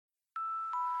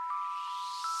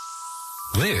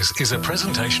This is a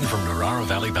presentation from Narara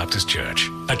Valley Baptist Church,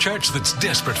 a church that's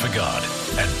desperate for God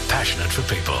and passionate for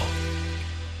people.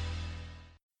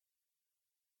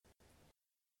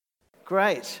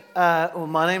 Great. Well,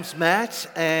 my name's Matt,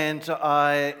 and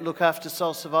I look after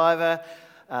Soul Survivor.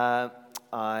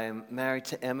 I'm married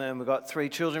to Emma, and we've got 3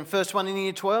 children. First one in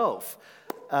year 12.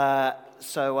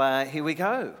 So here we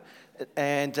go.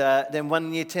 And then one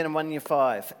in year 10 and one in year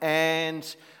 5.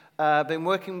 And I've been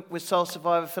working with Soul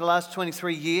Survivor for the last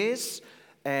 23 years.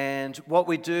 And what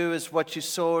we do is what you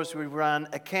saw is we run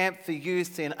a camp for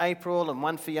youth in April and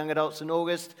one for young adults in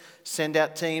August. Send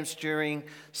out teams during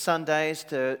Sundays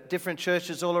to different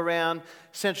churches all around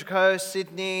Central Coast,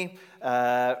 Sydney,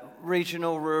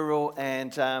 regional, rural.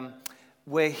 And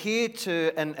we're here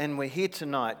we're here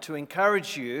tonight to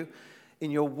encourage you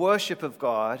in your worship of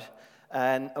God.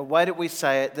 And a way that we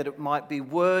say it, that it might be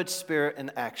word, spirit,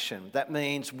 and action. That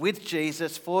means with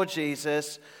Jesus, for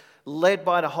Jesus, led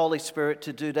by the Holy Spirit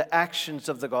to do the actions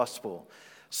of the gospel.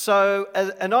 So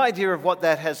an idea of what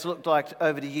that has looked like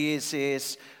over the years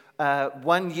is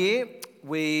one year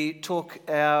we took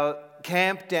our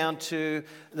camp down to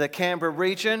the Canberra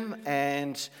region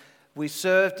and we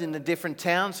served in the different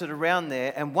towns that are around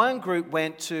there. And one group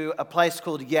went to a place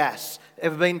called Yass.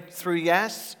 Ever been through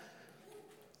Yass?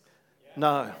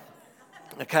 No.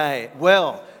 Okay,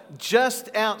 well,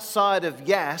 just outside of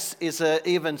Yass is an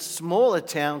even smaller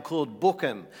town called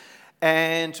Bookham.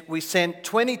 And we sent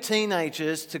 20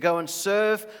 teenagers to go and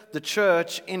serve the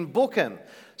church in Bookham.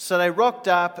 So they rocked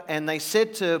up and they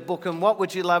said to Bookham, "What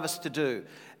would you love us to do?"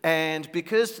 And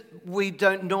because we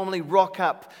don't normally rock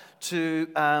up to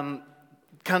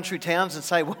country towns and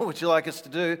say, "What would you like us to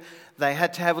do?" They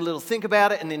had to have a little think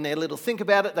about it, and in their little think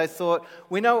about it, they thought,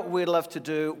 "We know what we'd love to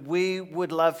do. We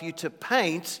would love you to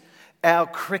paint our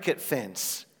cricket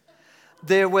fence."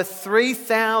 There were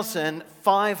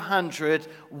 3,500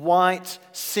 white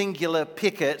singular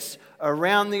pickets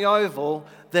around the oval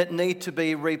that need to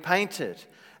be repainted.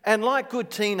 And like good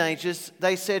teenagers,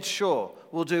 they said, "Sure,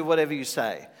 we'll do whatever you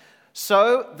say."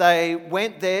 So they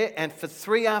went there, and for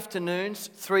 3 afternoons,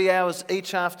 3 hours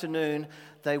each afternoon,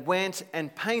 they went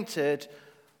and painted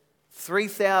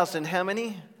 3,000, how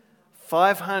many?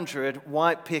 500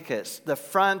 white pickets, the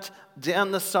front,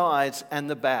 down the sides, and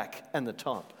the back, and the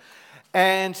top.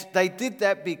 And they did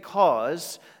that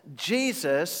because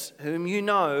Jesus, whom you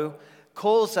know,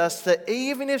 calls us that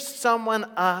even if someone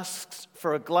asks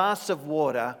for a glass of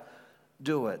water,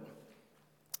 do it.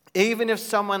 Even if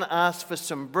someone asks for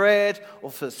some bread or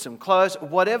for some clothes,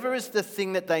 whatever is the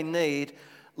thing that they need,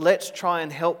 let's try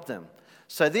and help them.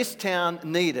 So this town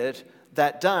needed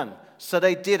that done. So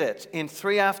they did it in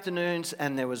 3 afternoons,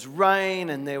 and there was rain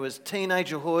and there was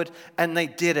teenagerhood, and they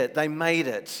did it. They made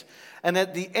it. And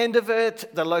at the end of it,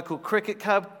 the local cricket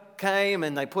club came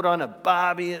and they put on a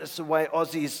barbie. It's the way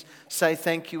Aussies say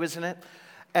thank you, isn't it?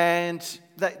 And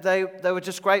they were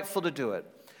just grateful to do it.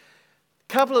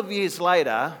 A couple of years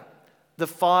later, the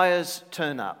fires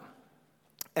turn up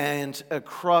and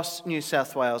across New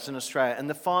South Wales and Australia. And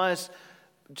the fires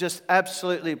just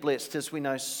absolutely blitzed, as we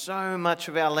know, so much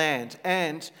of our land.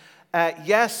 And at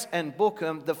Yass and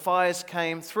Bookham, the fires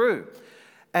came through.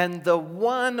 And the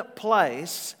one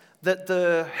place that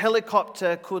the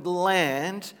helicopter could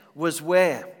land was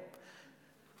where?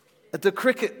 At the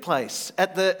cricket place,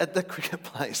 at the cricket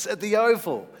place, at the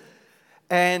Oval.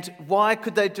 And why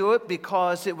could they do it?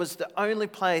 Because it was the only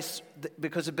place,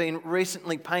 because it had been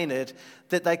recently painted,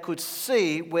 that they could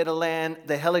see where to land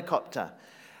the helicopter.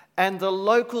 And the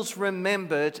locals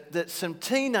remembered that some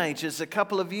teenagers a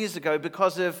couple of years ago,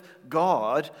 because of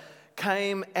God,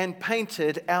 came and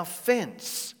painted our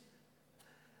fence.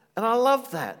 And I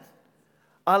love that.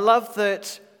 I love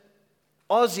that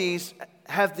Aussies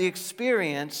have the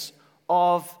experience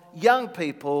of young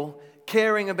people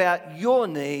caring about your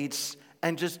needs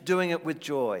and just doing it with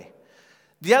joy.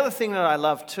 The other thing that I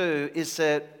love too is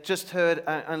that just heard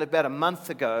only about a month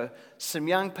ago, some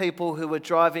young people who were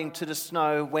driving to the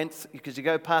snow because you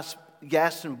go past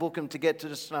Yass and Bookham to get to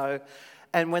the snow,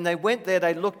 and when they went there,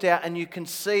 they looked out and you can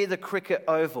see the cricket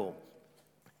oval.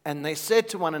 And they said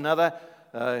to one another,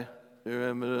 "Hey, you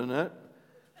remember doing that?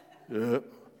 Yeah,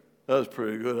 that was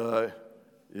pretty good,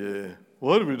 Yeah.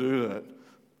 Why did we do that?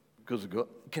 Because of God."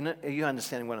 Are you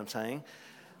understanding what I'm saying?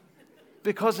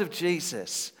 Because of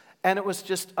Jesus. And it was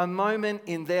just a moment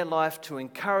in their life to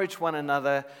encourage one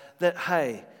another that,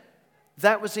 hey,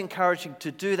 that was encouraging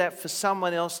to do that for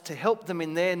someone else, to help them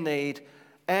in their need,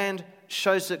 and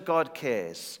shows that God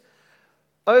cares.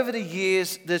 Over the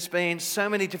years, there's been so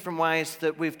many different ways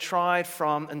that we've tried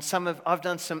from, and I've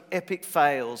done some epic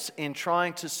fails in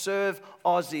trying to serve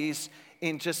Aussies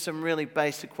in just some really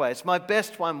basic ways. My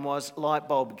best one was light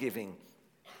bulb giving.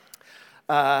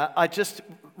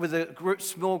 With a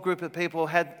small group of people,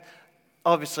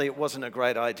 obviously it wasn't a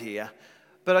great idea,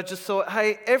 but I just thought,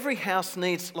 hey, every house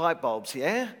needs light bulbs,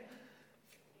 yeah?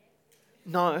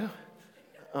 No?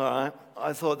 All right,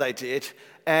 I thought they did.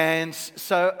 And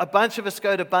so a bunch of us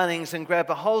go to Bunnings and grab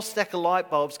a whole stack of light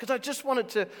bulbs because I just wanted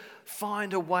to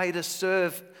find a way to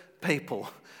serve people.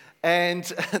 And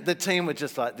the team were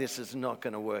just like, this is not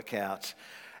going to work out.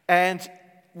 And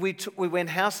we went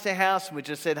house to house and we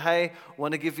just said, hey,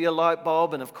 want to give you a light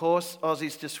bulb? And of course,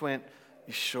 Aussies just went,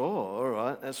 you sure? All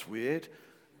right, that's weird.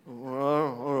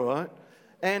 All right.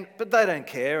 But they don't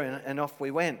care, and off we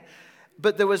went.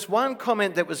 But there was one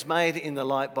comment that was made in the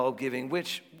light bulb giving,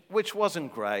 which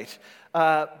wasn't great,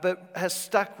 but has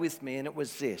stuck with me, and it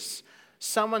was this.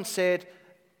 Someone said,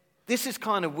 this is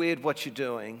kind of weird what you're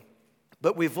doing,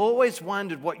 but we've always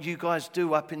wondered what you guys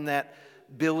do up in that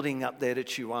building up there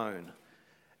that you own.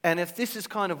 And if this is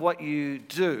kind of what you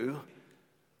do,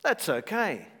 that's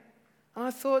okay. And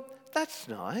I thought, that's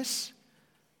nice.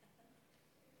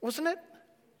 Wasn't it?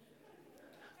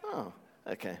 Oh,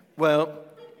 okay. Well,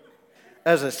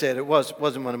 as I said, it wasn't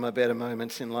one of my better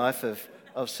moments in life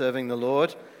of serving the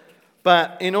Lord.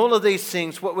 But in all of these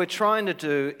things, what we're trying to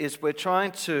do is we're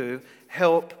trying to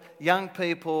help young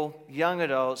people, young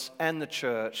adults, and the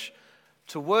church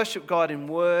to worship God in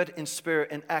word, in spirit,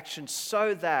 and action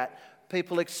so that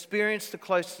people experience the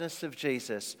closeness of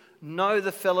Jesus, know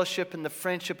the fellowship and the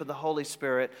friendship of the Holy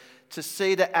Spirit, to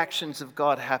see the actions of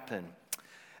God happen.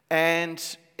 And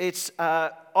it's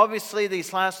obviously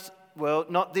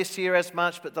not this year as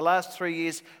much, but the last 3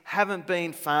 years haven't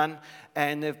been fun,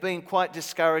 and they've been quite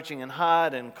discouraging and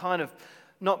hard and kind of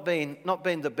not been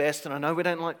the best. And I know we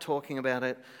don't like talking about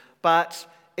it, but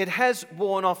it has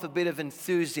worn off a bit of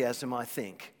enthusiasm, I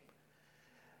think.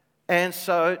 And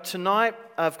so tonight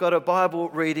I've got a Bible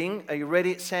reading. Are you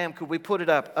ready, Sam? Could we put it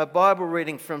up? A Bible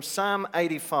reading from Psalm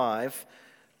 85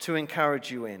 to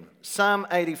encourage you in. Psalm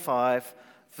 85,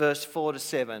 verse 4 to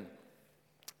 7.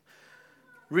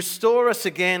 Restore us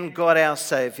again, God our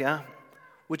Saviour.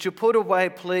 Would you put away,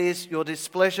 please, your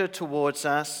displeasure towards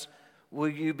us? Will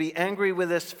you be angry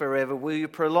with us forever? Will you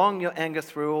prolong your anger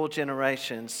through all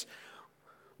generations?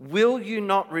 Will you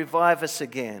not revive us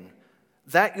again,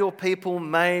 that your people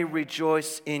may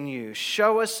rejoice in you?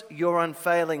 Show us your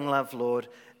unfailing love, Lord,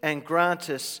 and grant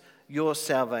us your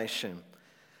salvation.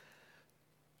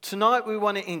 Tonight we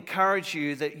want to encourage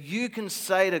you that you can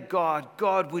say to God,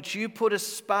 God, would you put a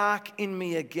spark in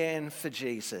me again for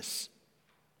Jesus?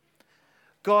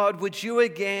 God, would you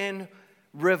again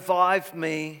revive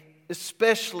me,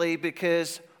 especially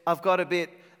because I've got a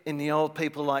bit, in the old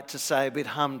people like to say, a bit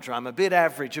humdrum, a bit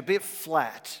average, a bit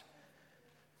flat.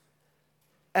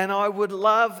 And I would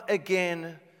love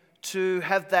again to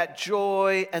have that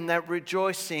joy and that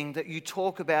rejoicing that you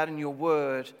talk about in your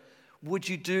word. Would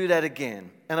you do that again?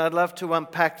 And I'd love to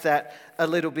unpack that a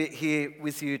little bit here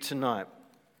with you tonight.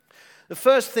 The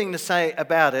first thing to say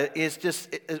about it is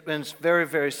it's very,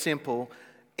 very simple.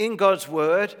 In God's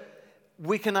word,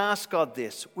 we can ask God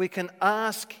this. We can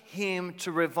ask Him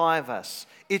to revive us.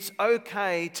 It's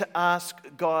okay to ask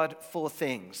God for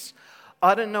things.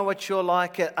 I don't know what you're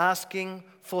like at asking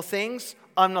for things.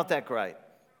 I'm not that great.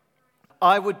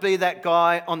 I would be that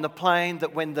guy on the plane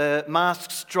that when the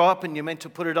masks drop and you're meant to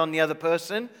put it on the other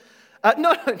person.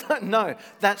 No,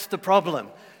 that's the problem.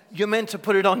 You're meant to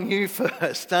put it on you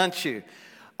first, aren't you?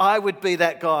 I would be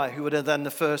that guy who would have done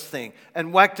the first thing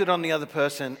and whacked it on the other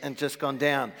person and just gone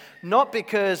down. Not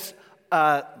because,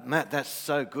 Matt, that's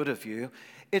so good of you.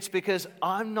 It's because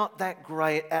I'm not that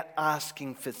great at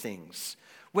asking for things.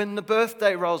 When the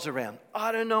birthday rolls around,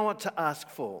 I don't know what to ask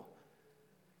for.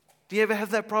 Do you ever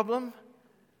have that problem?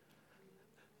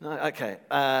 No, okay.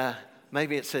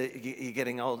 Maybe it's you're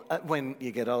getting old, when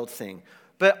you get old thing.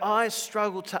 But I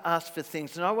struggle to ask for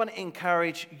things, and I want to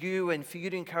encourage you, and for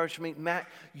you to encourage me, Matt,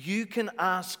 you can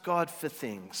ask God for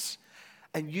things.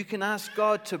 And you can ask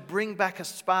God to bring back a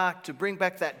spark, to bring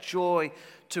back that joy,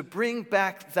 to bring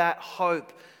back that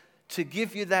hope, to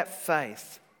give you that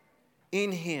faith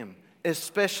in Him,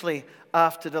 especially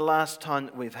after the last time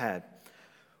that we've had.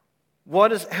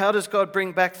 How does God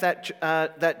bring back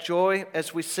that joy?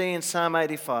 As we see in Psalm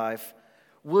 85,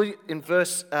 in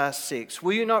verse 6,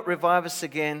 will you not revive us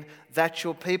again, that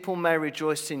your people may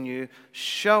rejoice in you?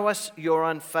 Show us your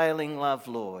unfailing love,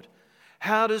 Lord.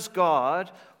 How does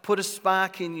God put a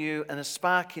spark in you and a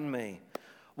spark in me?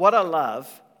 What I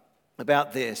love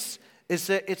about this is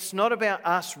that it's not about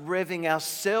us revving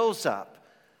ourselves up,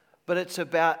 but it's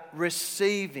about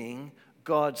receiving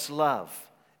God's love.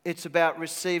 It's about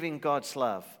receiving God's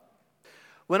love.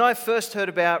 When I first heard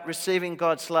about receiving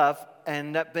God's love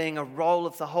and that being a role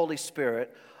of the Holy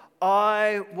Spirit,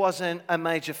 I wasn't a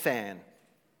major fan.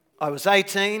 I was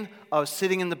 18, I was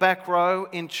sitting in the back row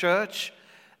in church,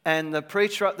 and the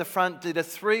preacher at the front did a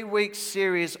 3-week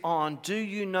series on, do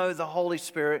you know the Holy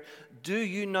Spirit? Do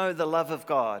you know the love of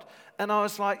God? And I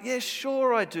was like, yeah,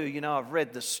 sure I do. I've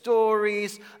read the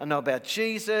stories, I know about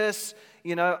Jesus,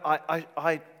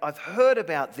 I've heard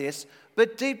about this,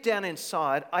 but deep down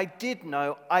inside, I didn't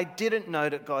know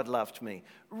that God loved me,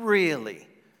 really.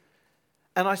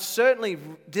 And I certainly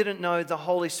didn't know the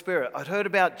Holy Spirit. I'd heard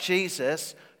about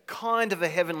Jesus, kind of a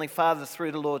heavenly Father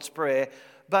through the Lord's Prayer,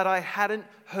 but I hadn't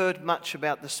heard much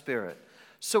about the Spirit.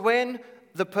 So when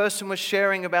the person was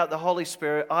sharing about the Holy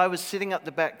Spirit, I was sitting at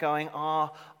the back going, I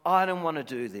don't want to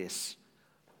do this.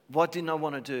 What didn't I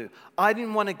want to do? I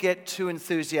didn't want to get too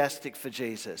enthusiastic for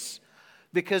Jesus,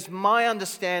 because my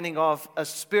understanding of a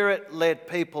Spirit-led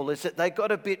people is that they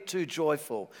got a bit too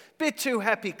joyful, a bit too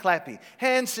happy-clappy,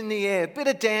 hands in the air, bit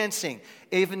of dancing,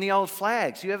 even the old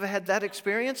flags. You ever had that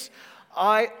experience?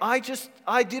 I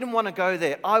didn't want to go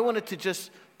there. I wanted to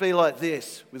just be like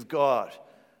this with God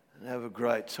and have a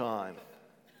great time,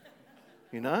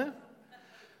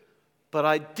 But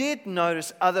I did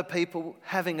notice other people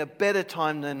having a better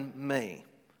time than me.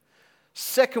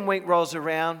 Second week rolls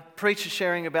around, preacher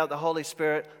sharing about the Holy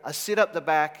Spirit. I sit up the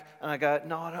back and I go,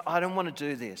 no, I don't want to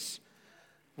do this.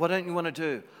 What don't you want to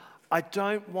do? I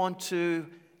don't want to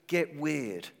get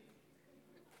weird.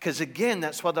 Because again,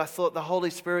 that's what I thought the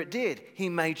Holy Spirit did. He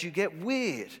made you get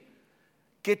weird,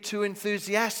 get too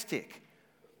enthusiastic.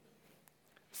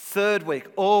 Third week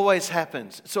always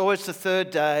happens. It's always the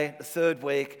third day, the third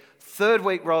week. Third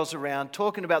week rolls around,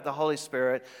 talking about the Holy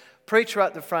Spirit. Preacher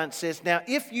at the front says, now,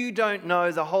 if you don't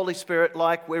know the Holy Spirit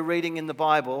like we're reading in the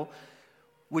Bible,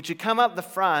 would you come up the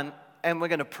front and we're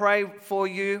going to pray for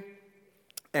you?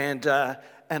 And I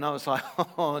was like,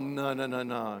 oh,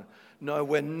 no. No,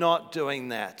 we're not doing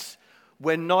that.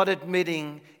 We're not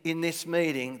admitting in this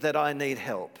meeting that I need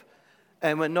help.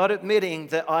 And we're not admitting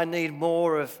that I need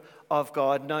more of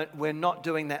God. No, we're not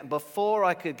doing that. And before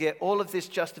I could get all of this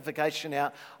justification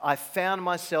out, I found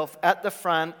myself at the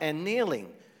front and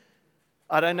kneeling.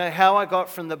 I don't know how I got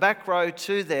from the back row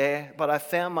to there, but I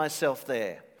found myself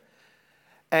there.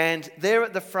 And there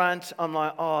at the front, I'm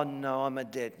like, oh no, I'm a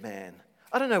dead man.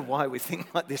 I don't know why we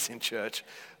think like this in church,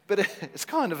 but it's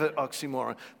kind of an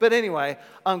oxymoron. But anyway,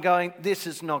 I'm going, this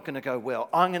is not going to go well.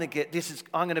 I'm going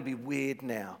to be weird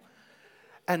now.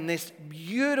 And this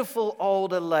beautiful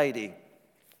older lady,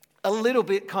 a little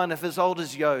bit kind of as old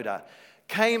as Yoda,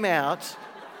 came out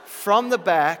from the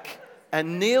back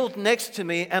and kneeled next to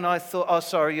me, and I thought, oh,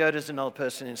 sorry, Yoda's an old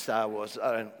person in Star Wars.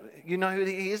 You know who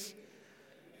he is?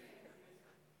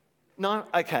 No?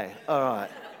 Okay, all right.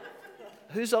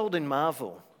 Who's old in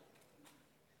Marvel?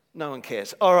 No one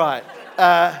cares. All right.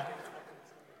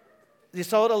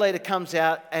 This older lady comes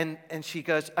out, and she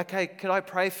goes, okay, could I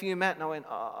pray for you, Matt? And I went,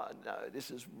 oh, no,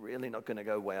 this is really not going to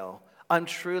go well. I'm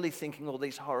truly thinking all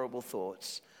these horrible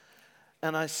thoughts.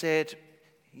 And I said,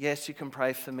 yes, you can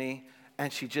pray for me.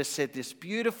 And she just said this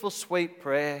beautiful, sweet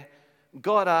prayer,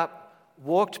 got up,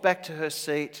 walked back to her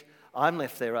seat. I'm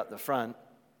left there at the front.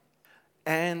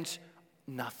 And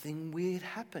nothing weird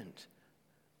happened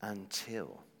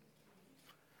until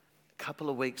a couple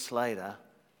of weeks later,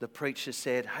 the preacher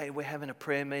said, hey, we're having a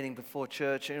prayer meeting before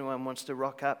church. Anyone wants to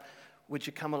rock up? Would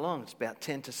you come along? It's about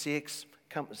 10 to 6.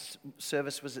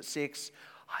 Service was at 6.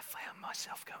 I found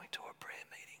myself going to a prayer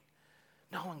meeting.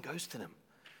 No one goes to them.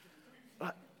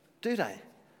 Do they?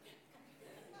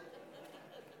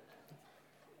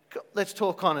 Let's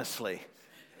talk honestly.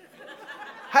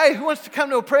 Hey, who wants to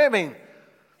come to a prayer meeting?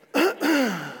 Do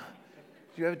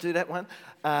you ever do that one?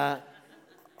 I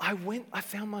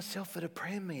found myself at a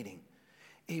prayer meeting.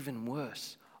 Even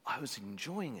worse, I was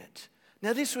enjoying it.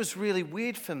 Now, this was really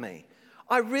weird for me.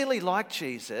 I really liked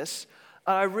Jesus.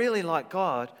 I really liked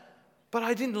God, but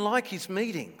I didn't like his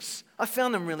meetings. I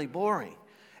found them really boring.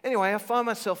 Anyway, I find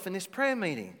myself in this prayer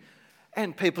meeting.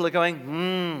 And people are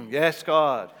going, yes,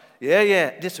 God.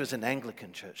 Yeah. This was an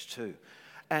Anglican church too.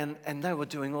 And they were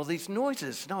doing all these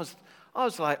noises. And I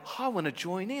was like, I want to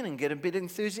join in and get a bit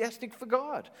enthusiastic for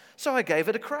God. So I gave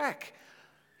it a crack.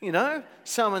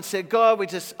 Someone said, God,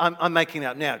 I'm making it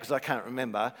up now because I can't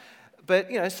remember.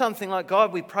 But, something like,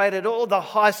 God, we prayed that all the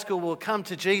high school will come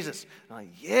to Jesus. And I'm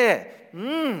like, yeah,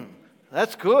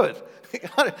 that's good.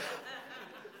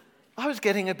 I was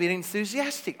getting a bit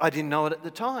enthusiastic. I didn't know it at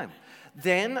the time.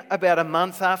 Then, about a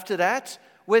month after that,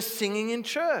 we're singing in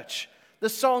church. The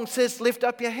song says, lift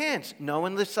up your hands. No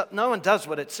one lifts up, no one does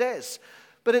what it says.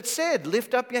 But it said,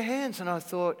 lift up your hands. And I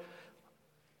thought,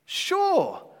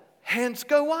 Sure, hands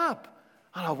go up.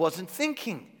 And I wasn't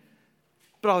thinking,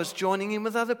 but I was joining in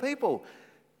with other people.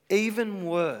 Even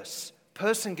worse,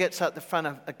 person gets up the front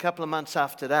of a couple of months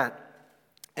after that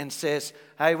and says,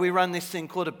 hey, we run this thing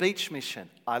called a beach mission.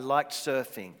 I liked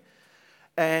surfing.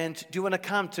 And do you want to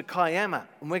come to Kiama?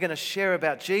 And we're going to share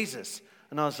about Jesus.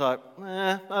 And I was like,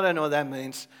 I don't know what that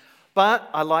means. But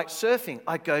I like surfing.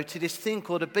 I go to this thing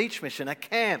called a beach mission, a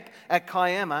camp at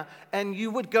Kiama, and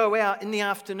you would go out in the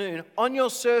afternoon on your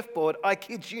surfboard, I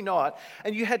kid you not,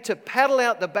 and you had to paddle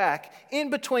out the back in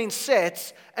between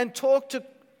sets and talk to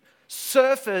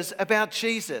surfers about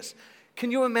Jesus.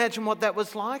 Can you imagine what that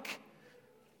was like?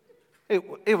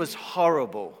 It was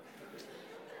horrible.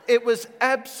 It was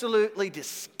absolutely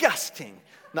disgusting.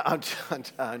 No,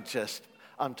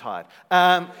 I'm tired.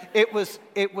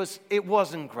 It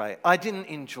wasn't great. I didn't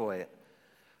enjoy it.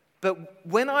 But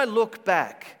when I look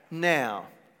back now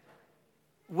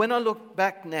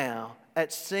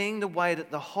at seeing the way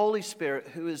that the Holy Spirit,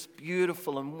 who is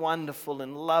beautiful and wonderful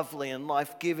and lovely and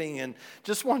life-giving and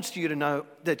just wants you to know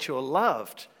that you're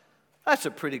loved, that's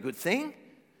a pretty good thing.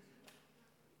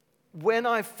 When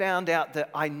I found out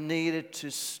that I needed to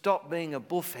stop being a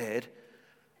buffhead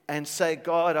and say,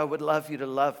 God, I would love you to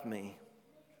love me.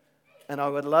 And I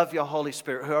would love your Holy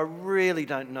Spirit, who I really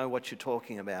don't know what you're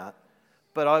talking about.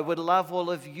 But I would love all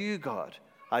of you, God.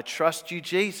 I trust you,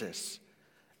 Jesus.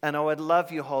 And I would love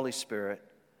you, Holy Spirit.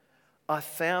 I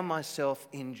found myself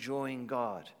enjoying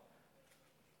God.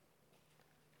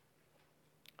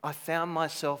 I found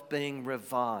myself being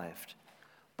revived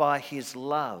by his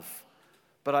love.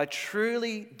 But I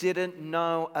truly didn't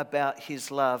know about his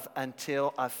love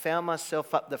until I found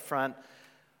myself up the front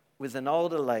with an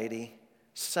older lady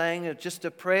saying just a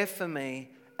prayer for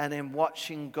me and then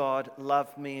watching God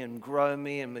love me and grow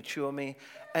me and mature me.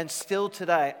 And still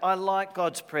today, I like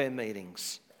God's prayer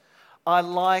meetings. I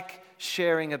like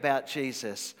sharing about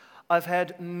Jesus. I've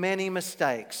had many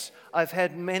mistakes. I've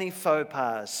had many faux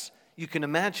pas. You can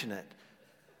imagine it.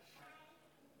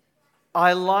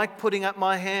 I like putting up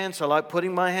my hands. I like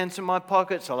putting my hands in my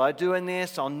pockets. I like doing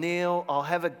this. I'll kneel.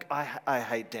 I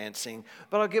hate dancing,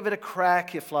 but I'll give it a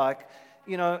crack if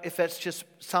that's just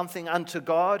something unto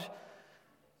God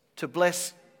to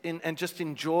bless and just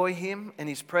enjoy him and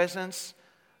his presence.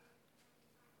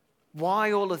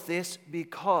 Why all of this?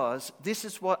 Because this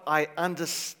is what I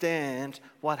understand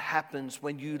what happens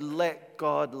when you let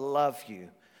God love you.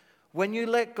 When you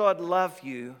let God love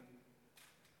you,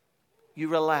 you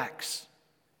relax.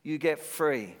 You get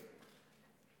free.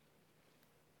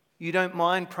 You don't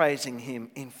mind praising him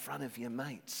in front of your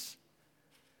mates,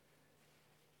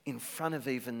 in front of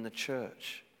even the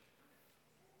church,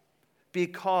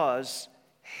 because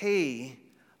he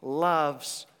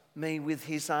loves me with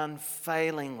his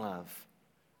unfailing love.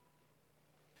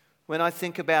 When I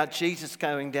think about Jesus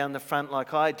going down the front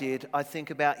like I did, I think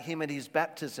about him at his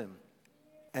baptism.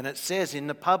 And it says in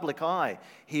the public eye,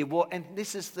 and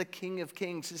this is the King of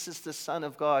Kings, this is the Son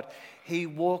of God. He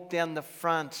walked down the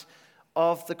front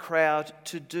of the crowd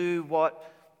to do what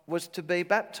was to be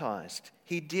baptized.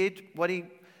 He did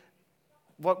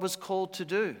what was called to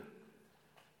do.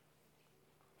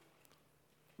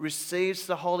 Receives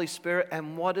the Holy Spirit,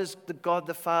 and what does God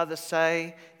the Father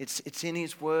say? It's in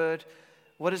his word.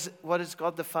 What does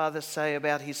God the Father say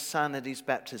about his Son at his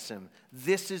baptism?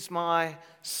 This is my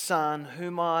Son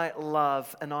whom I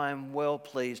love and I am well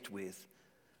pleased with.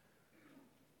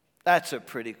 That's a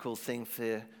pretty cool thing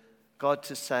for God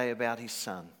to say about his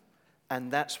Son.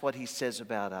 And that's what he says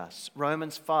about us.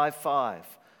 Romans 5:5.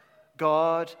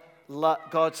 God's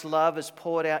love is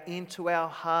poured out into our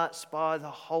hearts by the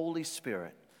Holy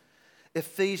Spirit.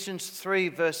 Ephesians 3,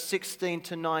 verse 16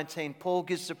 to 19, Paul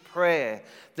gives a prayer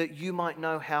that you might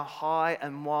know how high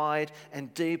and wide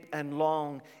and deep and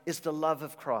long is the love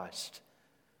of Christ.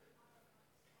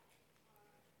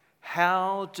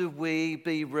 How do we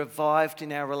be revived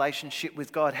in our relationship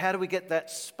with God? How do we get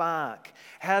that spark?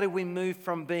 How do we move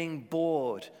from being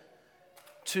bored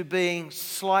to being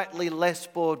slightly less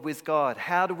bored with God?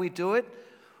 How do we do it?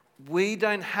 We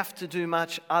don't have to do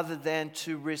much other than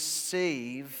to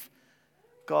receive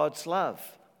God's love.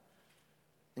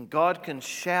 And God can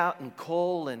shout and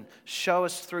call and show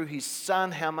us through his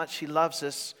Son how much he loves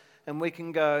us, and we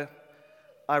can go,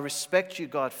 I respect you,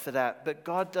 God, for that. But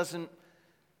God doesn't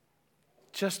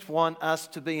just want us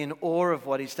to be in awe of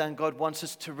what he's done. God wants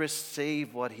us to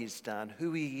receive what he's done,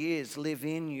 who he is, live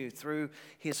in you through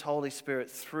his Holy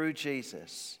Spirit, through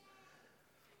Jesus.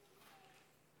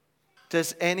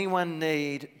 Does anyone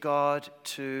need God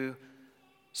to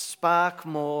spark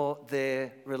more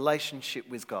their relationship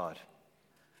with God?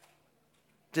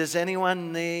 Does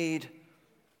anyone need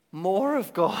more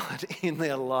of God in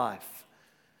their life?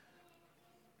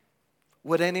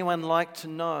 Would anyone like to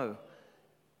know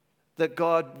that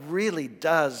God really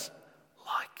does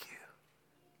like you?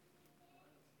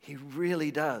 He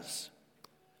really does.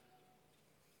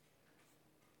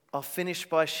 I'll finish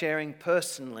by sharing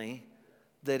personally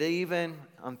that even,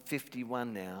 I'm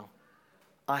 51 now,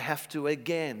 I have to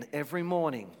again, every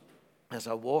morning, as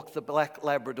I walk the black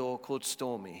Labrador called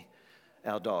Stormy,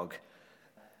 our dog,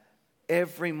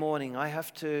 every morning I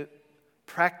have to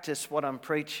practice what I'm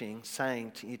preaching,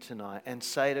 saying to you tonight, and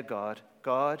say to God,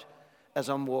 God, as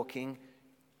I'm walking,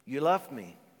 you love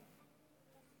me.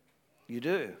 You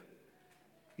do.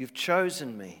 You've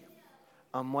chosen me.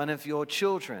 I'm one of your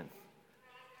children.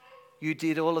 You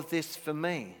did all of this for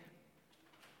me.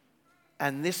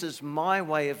 And this is my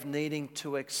way of needing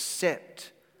to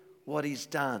accept what He's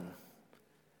done.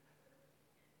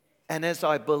 And as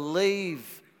I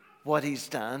believe what He's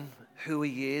done, who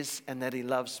He is, and that He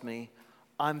loves me,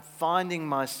 I'm finding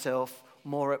myself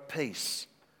more at peace.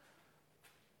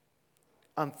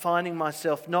 I'm finding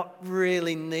myself not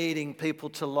really needing people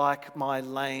to like my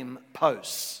lame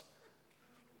posts.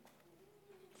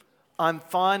 I'm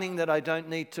finding that I don't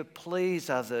need to please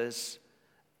others,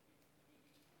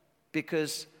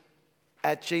 because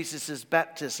at Jesus'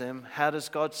 baptism, how does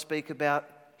God speak about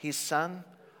His Son?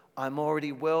 I'm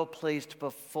already well pleased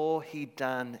before He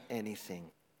done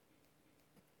anything.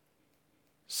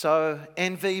 So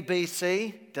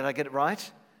NVBC, did I get it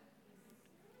right?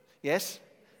 Yes?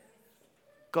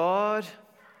 God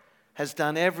has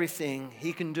done everything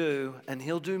He can do, and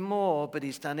He'll do more, but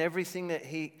He's done everything that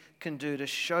He can do to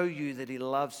show you that He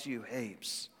loves you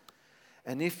heaps.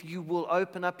 And if you will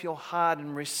open up your heart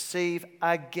and receive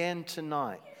again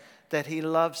tonight that He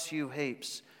loves you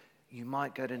heaps, you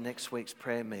might go to next week's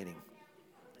prayer meeting.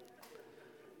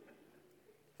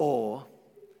 Or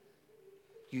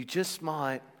you just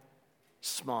might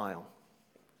smile.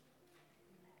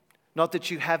 Not that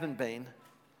you haven't been,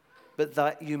 but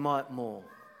that you might more.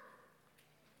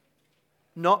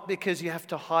 Not because you have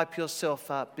to hype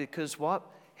yourself up, because what?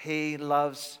 He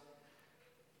loves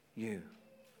you.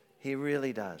 He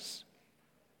really does.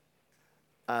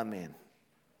 Amen.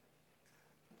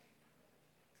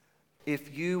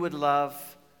 If you would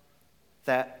love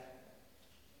that,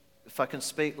 if I can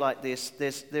speak like this,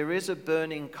 there is a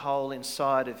burning coal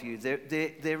inside of you.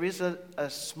 There is a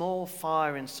small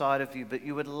fire inside of you, but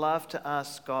you would love to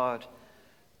ask God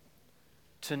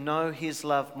to know His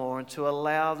love more and to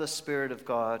allow the Spirit of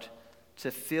God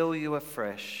to fill you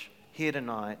afresh here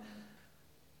tonight.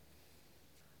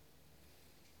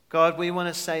 God, we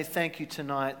want to say thank you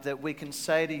tonight that we can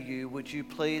say to you, would you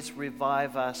please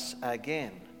revive us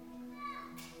again?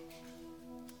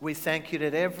 We thank you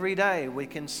that every day we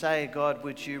can say, God,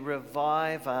 would you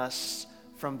revive us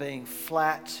from being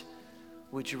flat?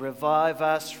 Would you revive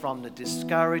us from the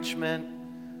discouragement?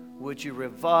 Would you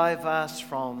revive us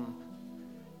from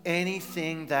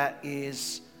anything that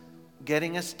is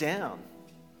getting us down?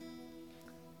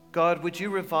 God, would you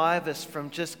revive us from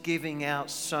just giving out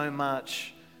so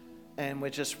much and we're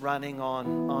just running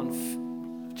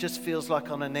on just feels like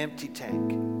on an empty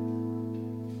tank?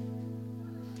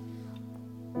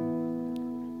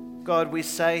 God, we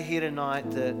say here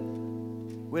tonight that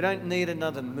we don't need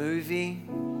another movie.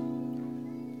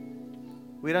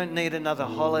 We don't need another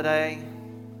holiday,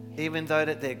 even though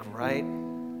that they're great.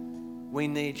 We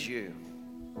need you.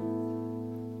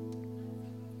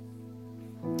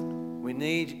 We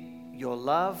need your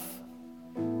love.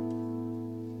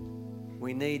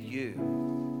 We need you.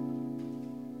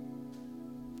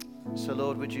 So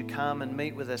Lord, would you come and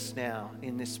meet with us now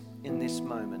in this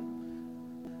moment?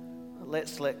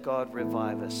 Let's let God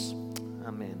revive us.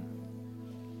 Amen.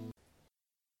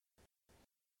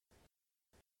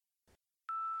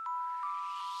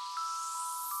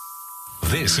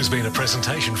 This has been a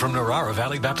presentation from Narara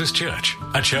Valley Baptist Church,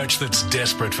 a church that's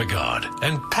desperate for God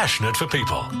and passionate for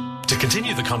people. To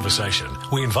continue the conversation,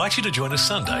 we invite you to join us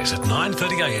Sundays at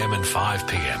 9:30 a.m. and 5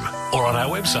 p.m. or on our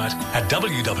website at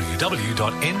www.nvbc.info.